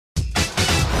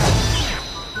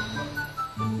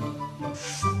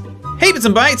Hey Bits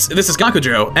and Bytes, this is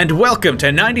Kakujo, and welcome to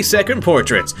 90-Second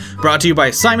Portraits, brought to you by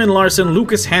Simon Larson,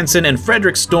 Lucas Hansen, and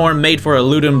Frederick Storm, made for a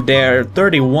Ludum Dare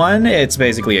 31. It's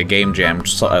basically a game jam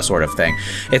sort of thing.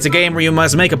 It's a game where you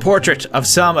must make a portrait of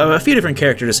a few different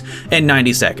characters in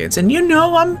 90 seconds. And you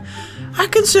know, I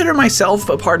consider myself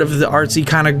a part of the artsy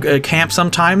kind of camp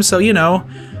sometimes, so you know,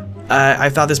 I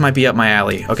thought this might be up my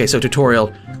alley. Okay, so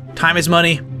tutorial. Time is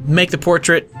money. Make the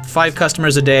portrait. 5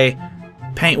 customers a day.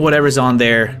 Paint whatever's on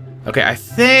there. Okay, I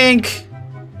think...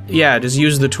 yeah, just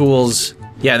use the tools.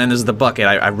 Yeah, and then there's the bucket.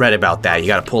 I read about that. You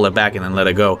gotta pull it back and then let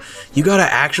it go. You gotta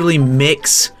actually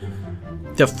mix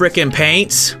the frickin'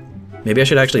 paints. Maybe I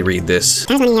should actually read this.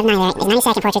 There's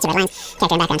 90-second portraits of red lines,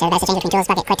 character and background. To the best exchange between tools,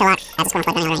 bucket, quick to lock, as a score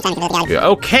plug running time to the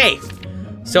Okay!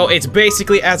 So it's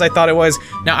basically as I thought it was.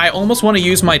 Now, I almost want to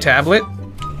use my tablet.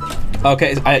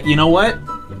 Okay, you know what?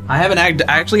 I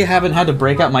actually haven't had to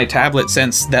break out my tablet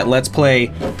since that Let's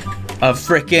Play of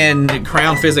frickin'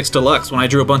 Crown Physics Deluxe when I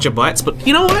drew a bunch of butts, but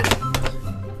you know what?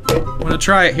 I'm gonna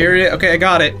try it. Here it is. Okay, I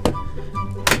got it.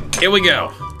 Here we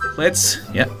go.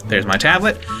 Yep, there's my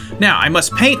tablet. Now, I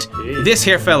must paint this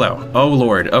here fellow. Oh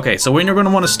lord. Okay, so we're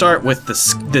gonna want to start with the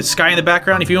sky in the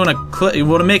background. If you want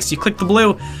to mix, you click the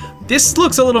blue. This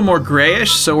looks a little more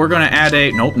grayish, so we're gonna add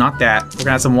nope, not that. We're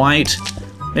gonna add some white,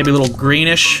 maybe a little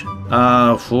greenish.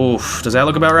 Does that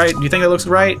look about right? Do you think that looks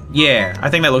right? Yeah, I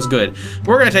think that looks good.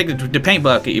 We're gonna take the paint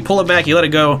bucket, you pull it back, you let it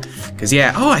go, cause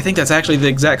yeah, I think that's actually the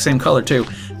exact same color too.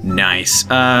 Nice.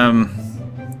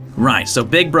 Right, so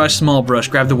big brush, small brush,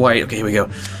 grab the white. Okay, here we go.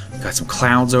 Got some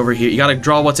clouds over here. You gotta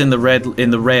draw what's in the red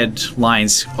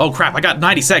lines. Oh crap, I got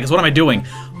 90 seconds, what am I doing?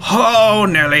 Oh,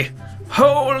 nearly.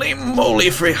 Holy moly,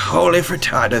 holy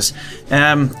frittatas.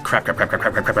 Crap.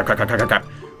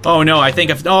 Oh no, I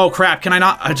think oh crap, can I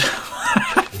not?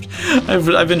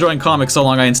 I've been drawing comics so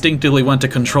long, I instinctively went to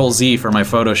Control-Z for my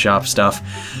Photoshop stuff.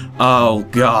 Oh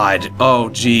god, oh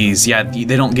geez, yeah,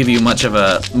 they don't give you much of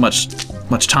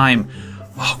much time.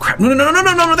 Oh crap, no,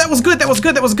 that was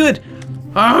good.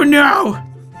 Oh no!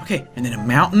 Okay, and then a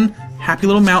mountain, happy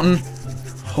little mountain.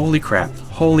 Holy crap,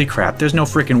 there's no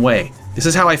freaking way. This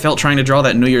is how I felt trying to draw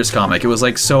that New Year's comic. It was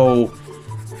like so...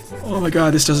 oh my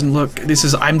god, this doesn't look...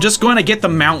 I'm just going to get the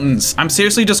mountains. I'm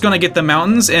seriously just going to get the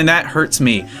mountains, and that hurts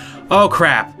me. Oh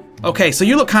crap. Okay, so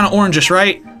you look kind of orangish,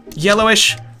 right?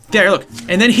 Yellowish. There, look.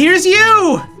 And then here's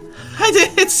you!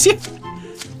 It's you.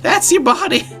 That's your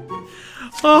body.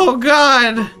 Oh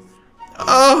god.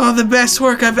 Oh, the best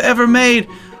work I've ever made.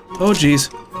 Oh jeez.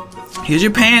 Here's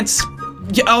your pants.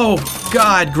 Oh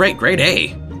god, great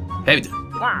A. Hey.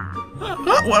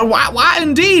 Why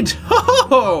indeed?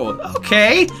 Oh,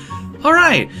 okay. All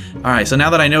right. So now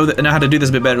that I know how to do this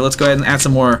a bit better, let's go ahead and add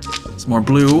some more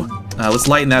blue. Let's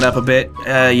lighten that up a bit.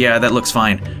 Yeah, that looks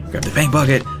fine. Grab the paint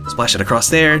bucket, splash it across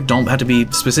there. Don't have to be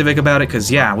specific about it, cause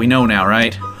yeah, we know now,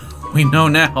 right? We know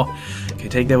now. Okay,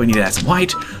 take that. We need to add some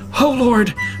white. Oh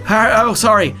lord. Oh,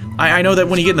 sorry. I know that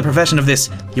when you get in the profession of this,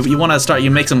 you want to start.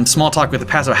 You make some small talk with the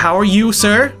passer. How are you,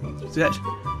 sir? Is that?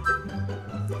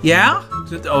 Yeah.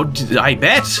 Oh, I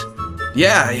bet.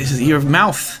 Yeah, your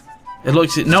mouth. It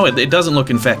looks. No, it doesn't look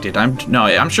infected.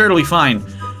 I'm sure it'll be fine.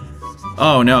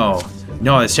 Oh no,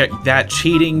 it's that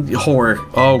cheating whore.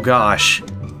 Oh gosh.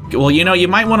 Well, you know, you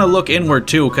might want to look inward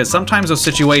too, because sometimes those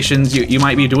situations you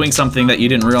might be doing something that you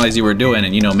didn't realize you were doing,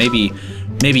 and you know maybe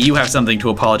you have something to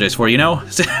apologize for. You know,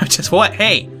 just what?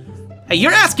 Hey,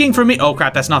 you're asking for me. Oh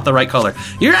crap, that's not the right color.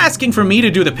 You're asking for me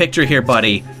to do the picture here,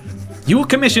 buddy. You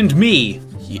commissioned me.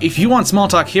 If you want small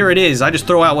talk, here it is. I just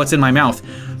throw out what's in my mouth.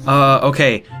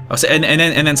 Okay.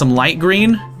 And then some light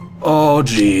green. Oh,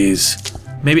 jeez.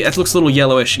 Maybe that looks a little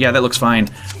yellowish. Yeah, that looks fine.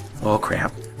 Oh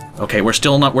crap. Okay, we're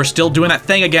still doing that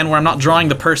thing again where I'm not drawing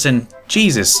the person.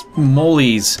 Jesus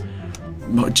molies.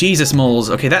 Jesus moles.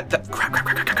 Okay, crap.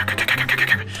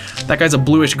 That guy's a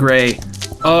bluish gray.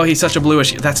 Oh, he's such a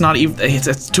bluish. That's not even.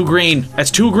 It's too green.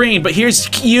 That's too green. But here's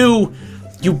you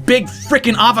big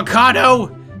freaking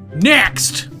avocado.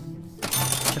 Next.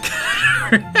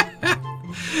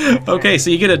 Okay, so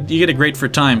you get a grade for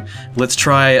time. Let's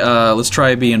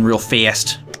try being real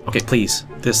fast. Okay, please.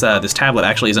 This tablet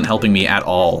actually isn't helping me at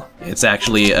all. It's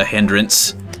actually a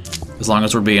hindrance, as long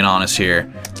as we're being honest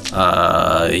here.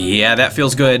 Yeah, that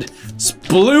feels good.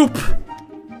 Sploop.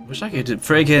 Wish I could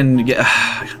friggin' get.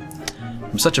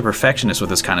 I'm such a perfectionist with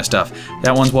this kind of stuff.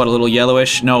 That one's what, a little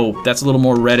yellowish? No, that's a little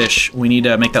more reddish. We need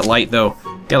to make that light though.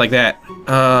 Yeah, like that.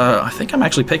 I think I'm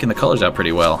actually picking the colors out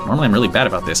pretty well. Normally I'm really bad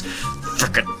about this.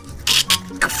 Frickin'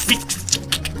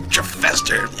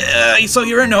 faster. So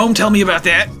you're a gnome, tell me about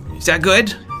that. Is that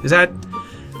good? Is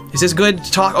this good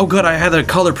to talk? Oh good, I had the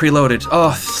color preloaded.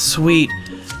 Oh, sweet.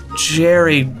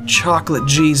 Cherry chocolate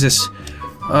Jesus.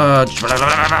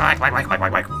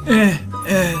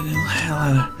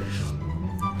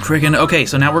 Friggin', okay,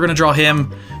 so now we're gonna draw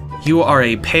him. You are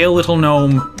a pale little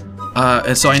gnome.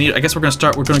 And so I guess we're gonna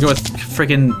go with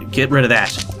friggin' get rid of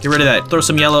that. Get rid of that. Throw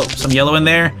some yellow in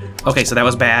there. Okay, so that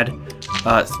was bad.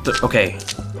 Okay,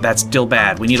 that's still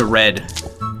bad. We need a red.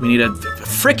 We need a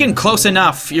frickin' close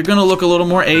enough. You're gonna look a little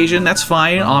more Asian. That's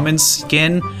fine. Almond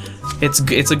skin. It's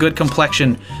a good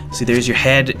complexion. See, there's your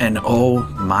head, and oh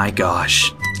my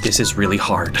gosh, this is really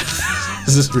hard.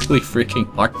 This is really freaking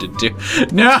hard to do.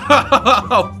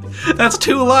 No, that's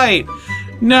too light.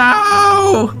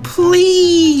 No,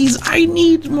 please. I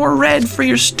need more red for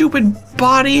your stupid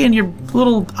body and your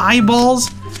little eyeballs.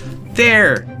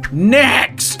 There.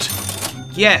 Next.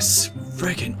 Yes.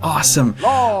 Freaking awesome.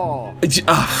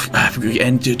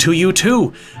 And to you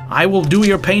too. I will do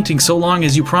your painting so long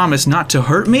as you promise not to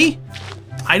hurt me.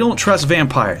 I don't trust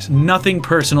vampires. Nothing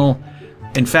personal.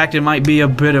 In fact, it might be a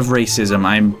bit of racism.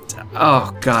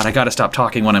 Oh god, I gotta stop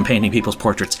talking when I'm painting people's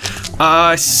portraits.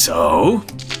 So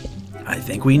I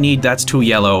think we need, that's too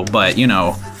yellow, but you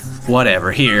know,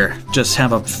 whatever. Here, just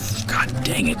have a, god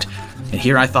dang it. And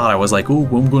here I thought I was like, oh,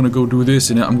 I'm gonna go do this,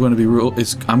 and I'm gonna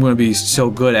be so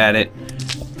good at it.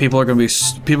 People are gonna be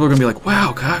like,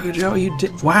 wow, Kakujo, you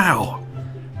did, wow,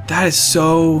 that is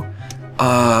so,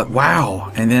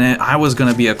 wow. And then I was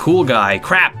gonna be a cool guy.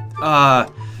 Crap.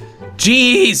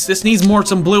 Jeez, this needs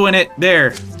some blue in it.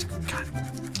 There. God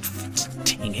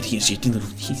dang it, he's your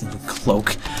little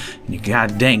cloak. And your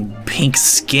god dang pink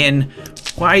skin.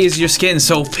 Why is your skin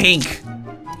so pink?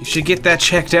 You should get that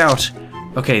checked out.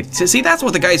 Okay, see, that's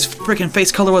what the guy's freaking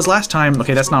face color was last time.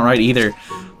 Okay, that's not right either.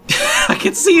 I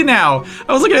can see now.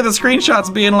 I was looking at the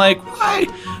screenshots being like,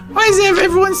 why is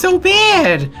everyone so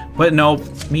bad? But no,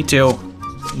 me too.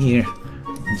 Here.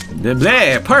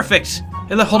 There, perfect.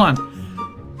 Hey, look, hold on.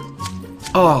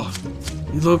 Oh,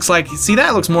 it looks like, see,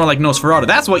 that looks more like Nosferatu.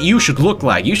 That's what you should look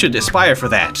like. You should aspire for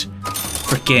that.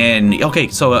 Frickin', okay,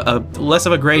 so less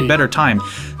of a grade, better time.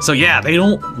 So yeah, they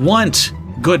don't want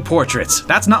good portraits.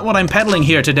 That's not what I'm peddling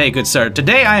here today, good sir.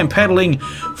 Today I am peddling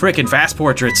frickin' fast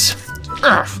portraits.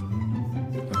 Urgh.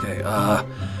 Okay,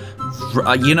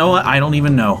 you know what? I don't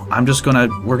even know.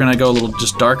 We're gonna go a little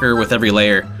just darker with every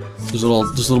layer. Just a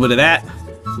little bit of that.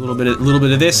 A little bit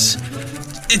of this.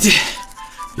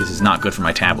 This is not good for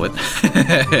my tablet.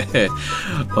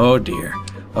 Oh dear.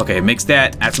 Okay, mix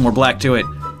that. Add some more black to it.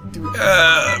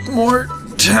 More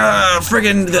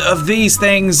friggin' of these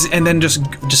things, and then just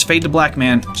fade to black,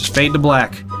 man. Just fade to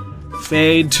black.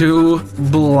 Fade to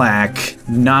black.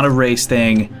 Not a race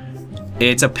thing.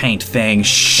 It's a paint thing.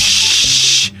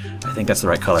 Shh. I think that's the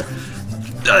right color.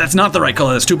 That's not the right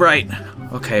color. That's too bright.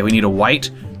 Okay, we need a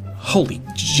white. Holy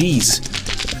jeez.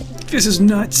 This is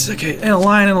nuts. Okay, and a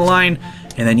line and a line.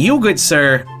 And then you, good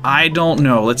sir, I don't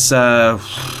know. Let's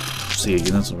see.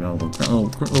 That's a little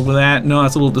over that. No,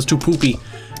 that's too poopy.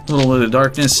 A little bit of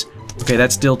darkness. Okay,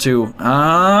 that's still too.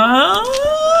 Yeah,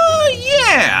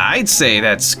 I'd say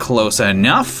that's close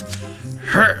enough.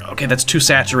 Okay, that's too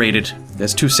saturated.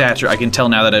 That's too saturated. I can tell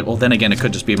now that well, then again, it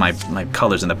could just be my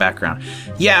colors in the background.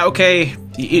 Yeah, okay.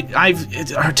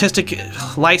 It's artistic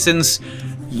license.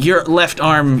 Your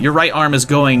right arm is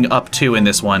going up too in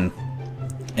this one.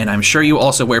 And I'm sure you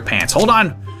also wear pants. Hold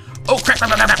on. Oh, crap.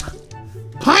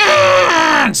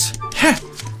 Pants!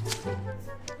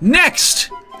 Next!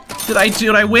 Did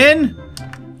I win?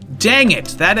 Dang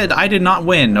it. I did not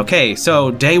win. Okay,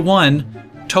 so day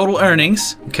 1, total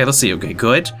earnings. Okay, let's see. Okay,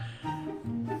 good.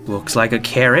 Looks like a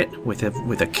carrot with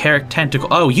a carrot tentacle.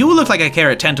 Oh, you look like a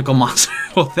carrot tentacle monster.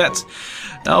 Well,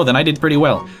 oh, then I did pretty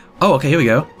well. Oh, okay, here we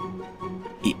go.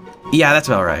 Yeah, that's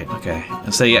about right. Okay.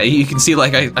 So yeah, you can see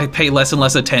like I pay less and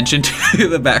less attention to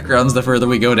the backgrounds the further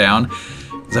we go down.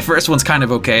 The first one's kind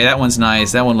of okay. That one's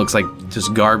nice. That one looks like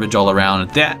just garbage all around.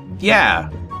 That, yeah.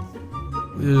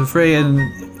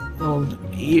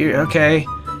 Here, okay.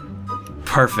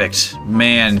 Perfect.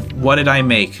 Man, what did I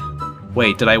make?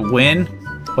 Wait, did I win?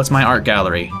 What's my art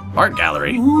gallery? Art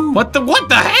gallery? Ooh. What the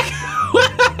heck?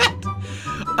 What?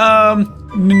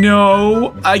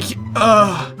 No,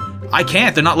 I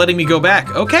can't, they're not letting me go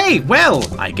back. Okay, well,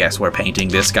 I guess we're painting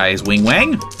this guy's wing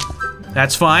wang.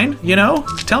 That's fine, you know?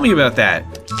 Tell me about that.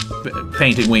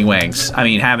 Painting wing wangs. I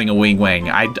mean, having a wing wang.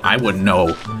 I wouldn't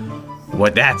know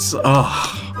what that's,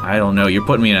 I don't know. You're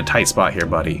putting me in a tight spot here,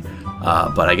 buddy.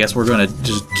 But I guess we're gonna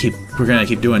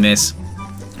keep doing this.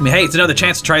 I mean, hey, it's another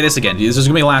chance to try this again. This is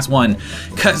gonna be the last one.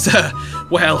 Cause,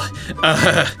 well,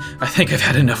 I think I've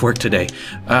had enough work today.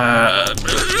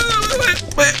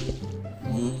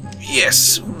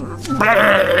 Yes.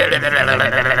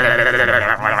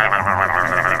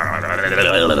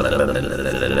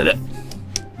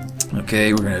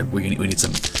 We need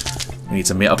some. We need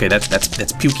some. Okay, that's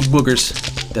pukey boogers.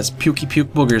 That's pukey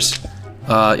puke boogers.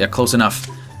 Yeah, close enough.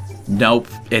 Nope,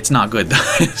 it's not good.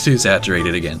 It's too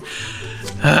saturated again.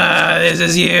 This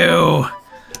is you.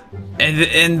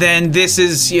 And then this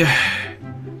is you.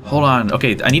 Hold on.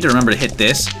 Okay, I need to remember to hit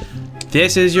this.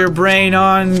 This is your brain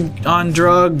on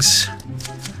drugs.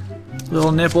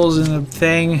 Little nipples in the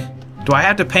thing. Do I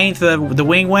have to paint the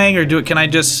wing wang, or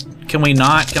can we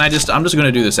not? I'm just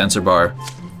gonna do the sensor bar.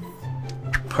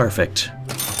 Perfect.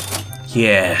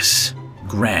 Yes.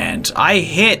 Grand. I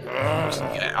hit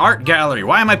art gallery.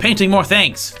 Why am I painting more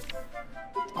things?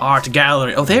 Art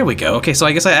gallery. Oh, there we go. Okay, so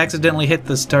I guess I accidentally hit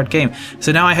the start game.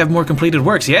 So now I have more completed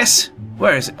works, yes?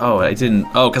 Where is it? Oh, I didn't.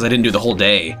 Oh, because I didn't do the whole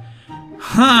day.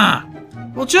 Huh.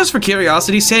 Well, just for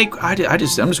curiosity's sake, I'm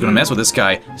just gonna mess with this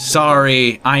guy.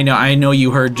 Sorry, I know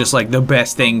you heard just like the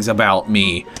best things about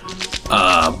me,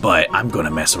 but I'm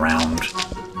gonna mess around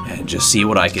and just see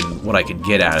what I can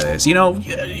get out of this. You know,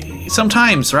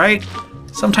 sometimes, right?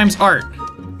 Sometimes art,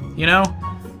 you know.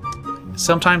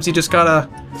 Sometimes you just gotta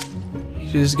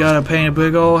paint a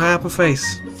big old happy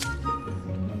face,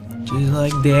 just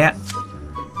like that.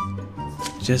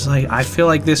 Just like I feel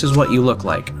like this is what you look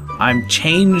like. I'm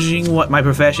changing what my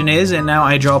profession is, and now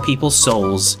I draw people's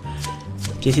souls.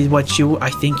 This is what I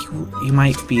think you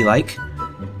might be like.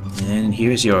 And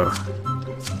here's your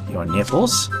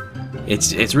nipples.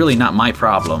 It's really not my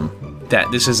problem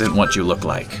that this isn't what you look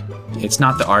like. It's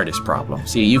not the artist's problem.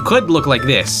 See, you could look like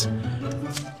this,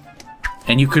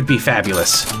 and you could be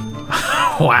fabulous.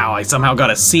 Wow, I somehow got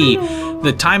a C.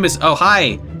 The time is. Oh,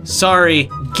 hi. Sorry.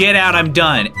 Get out, I'm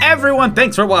done. Everyone,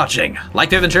 thanks for watching. Like,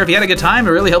 favorite, and share if you had a good time,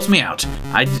 it really helps me out.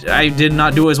 I did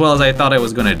not do as well as I thought I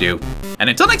was gonna do. And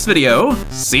until next video,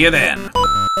 see you then.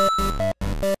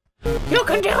 You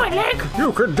can do it, Link!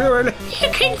 You can do it. You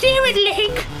can do it,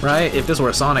 Link! Right? If this were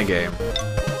a Sonic game.